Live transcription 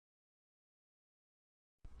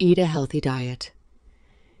Eat a healthy diet.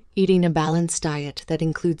 Eating a balanced diet that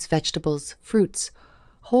includes vegetables, fruits,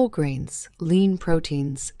 whole grains, lean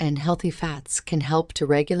proteins, and healthy fats can help to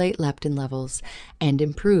regulate leptin levels and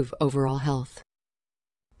improve overall health.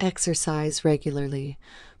 Exercise regularly.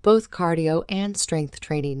 Both cardio and strength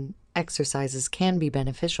training exercises can be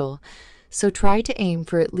beneficial, so try to aim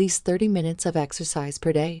for at least 30 minutes of exercise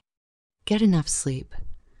per day. Get enough sleep.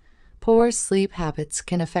 Poor sleep habits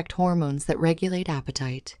can affect hormones that regulate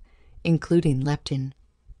appetite, including leptin.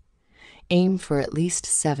 Aim for at least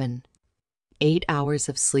 7-8 hours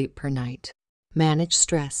of sleep per night. Manage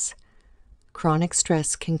stress. Chronic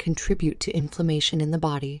stress can contribute to inflammation in the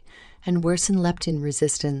body and worsen leptin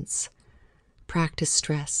resistance. Practice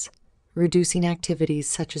stress, reducing activities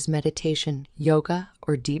such as meditation, yoga,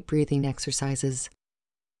 or deep breathing exercises.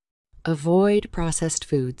 Avoid processed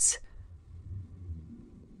foods.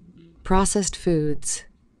 Processed foods,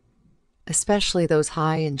 especially those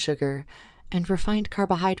high in sugar and refined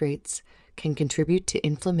carbohydrates, can contribute to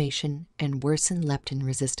inflammation and worsen leptin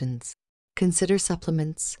resistance. Consider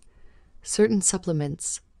supplements. Certain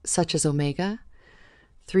supplements, such as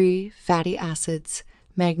omega-3 fatty acids,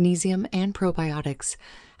 magnesium, and probiotics,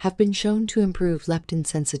 have been shown to improve leptin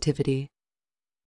sensitivity.